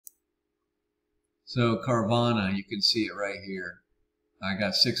So Carvana, you can see it right here. I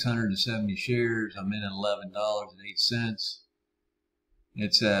got 670 shares. I'm in at $11.08.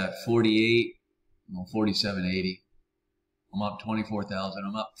 It's at 48, well, 47.80. I'm up 24,000.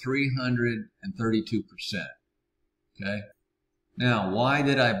 I'm up 332%. Okay. Now, why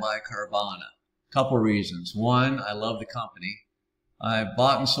did I buy Carvana? Couple reasons. One, I love the company. I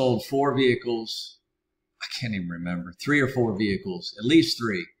bought and sold 4 vehicles. I can't even remember, 3 or 4 vehicles, at least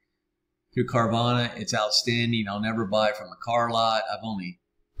 3. Through Carvana. It's outstanding. I'll never buy from a car lot. I've only,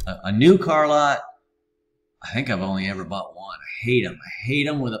 a new car lot, I think I've only ever bought one. I hate them. I hate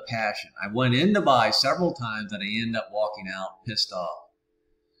them with a passion. I went in to buy several times and I end up walking out pissed off.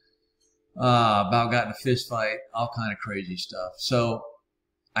 About got in a fist fight, all kind of crazy stuff. So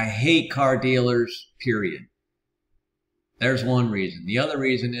I hate car dealers, period. There's one reason. The other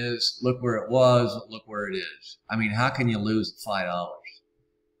reason is, look where it was, look where it is. I mean, how can you lose $5?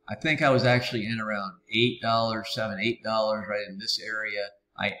 I think I was actually in around $8, $7, $8 right in this area.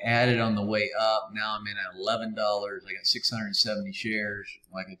 I added on the way up. Now I'm in at $11. I got 670 shares.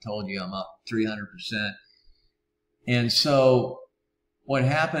 Like I told you, I'm up 300%. And so what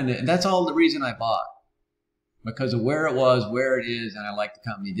happened, and that's all the reason I bought, because of where it was, where it is, and I like the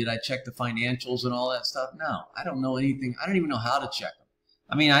company. Did I check the financials and all that stuff? No, I don't know anything. I don't even know how to check them.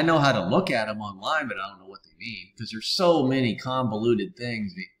 I mean, I know how to look at them online, but I don't know what they mean because there's so many convoluted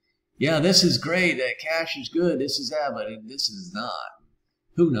things. Yeah, this is great. That cash is good. This is that, but this is not.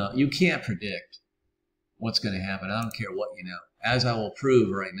 Who knows? You can't predict what's going to happen. I don't care what you know, as I will prove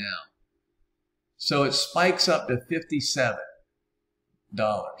right now. So it spikes up to $57.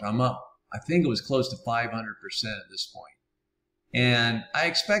 I'm up, I think it was close to 500% at this point. And I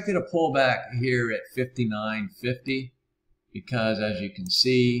expected a pullback here at 59.50 because, as you can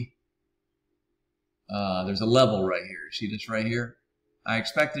see, there's a level right here. See this right here? I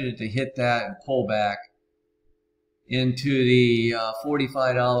expected it to hit that and pull back into the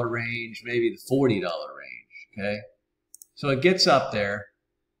 $45 range, maybe the $40 range, okay? So it gets up there,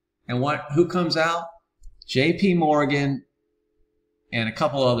 and who comes out? JP Morgan and a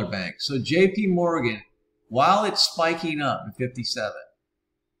couple other banks. So JP Morgan, while it's spiking up to 57,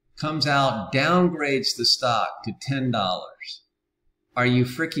 comes out, downgrades the stock to $10. Are you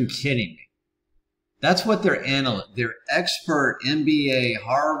freaking kidding me? That's what their analyst, their expert MBA,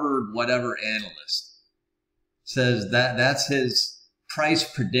 Harvard, whatever analyst says that's his price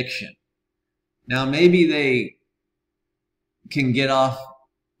prediction. Now maybe they can get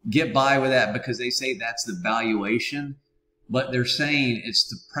by with that because they say that's the valuation, but they're saying it's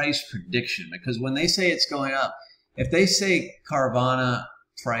the price prediction because when they say it's going up, if they say Carvana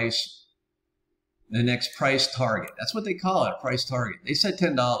price, the next price target, that's what they call it, a price target. They said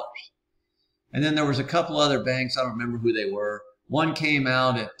 $10. And then there was a couple other banks, I don't remember who they were. One came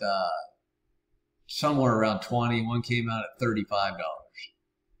out at somewhere around 20, one came out at $35.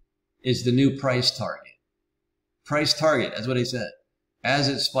 Is the new price target. Price target, that's what they said, as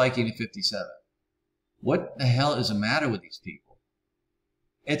it's spiking to 57. What the hell is the matter with these people?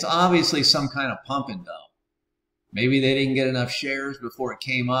 It's obviously some kind of pump and dump. Maybe they didn't get enough shares before it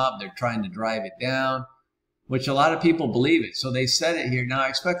came up. They're trying to drive it down, which a lot of people believe it. So they said it here. Now I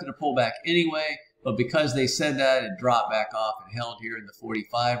expected to pull back anyway, but because they said that, it dropped back off and held here in the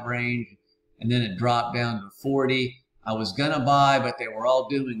 45 range, and then it dropped down to 40. I was going to buy, but they were all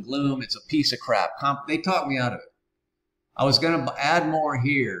doom and gloom. It's a piece of crap. They talked me out of it. I was going to add more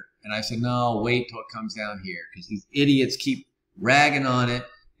here, and I said, no, wait till it comes down here, because these idiots keep ragging on it.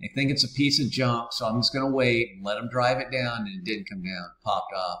 They think it's a piece of junk, so I'm just going to wait and let them drive it down, and it didn't come down. It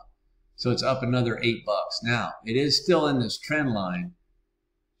popped off. So it's up another $8. Now, it is still in this trend line,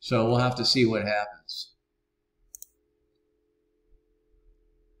 so we'll have to see what happens.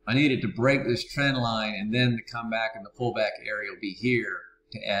 I needed to break this trend line and then to come back, and the pullback area will be here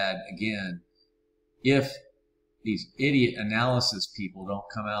to add again. If these idiot analysis people don't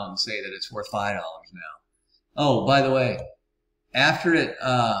come out and say that it's worth $5 now. Oh, by the way, after it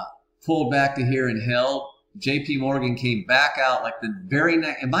pulled back to here and held, JP Morgan came back out like the very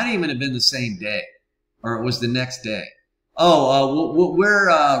next, it might even have been the same day, or it was the next day. Oh,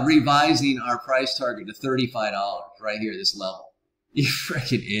 we're revising our price target to $35 right here, this level. You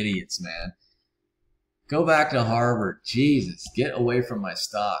freaking idiots, man. Go back to Harvard. Jesus, get away from my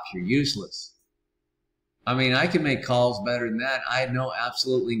stocks. You're useless. I mean, I can make calls better than that. I know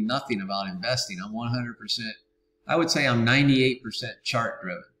absolutely nothing about investing. I'm 100%, I would say I'm 98% chart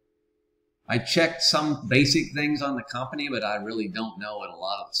driven. I checked some basic things on the company, but I really don't know what a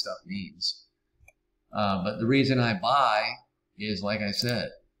lot of the stuff means. But the reason I buy is, like I said,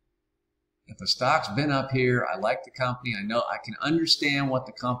 if a stock's been up here, I like the company, I know I can understand what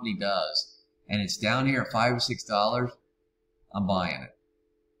the company does. and it's down here at $5 or $6, I'm buying it.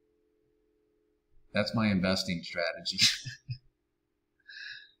 That's my investing strategy.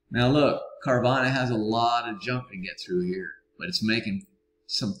 Now look, Carvana has a lot of junk to get through here, but it's making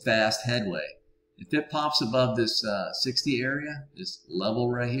some fast headway. If it pops above this 60 area, this level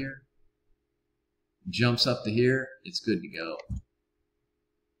right here, jumps up to here, it's good to go.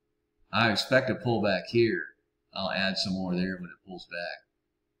 I expect a pullback here. I'll add some more there when it pulls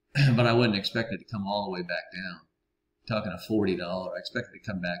back. But I wouldn't expect it to come all the way back down. I'm talking a $40. I expect it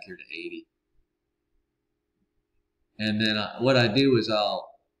to come back here to 80. And then what I do is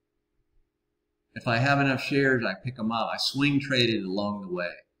if I have enough shares, I pick them up. I swing trade it along the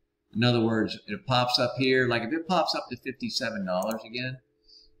way. In other words, it pops up here. Like if it pops up to $57 again,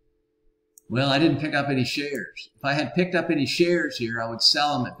 well, I didn't pick up any shares. If I had picked up any shares here, I would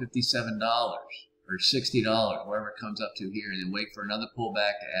sell them at $57 or $60, wherever it comes up to here, and then wait for another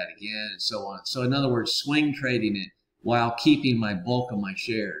pullback to add again, and so on. So in other words, swing trading it while keeping my bulk of my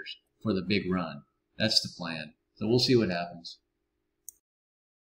shares for the big run. That's the plan. So we'll see what happens.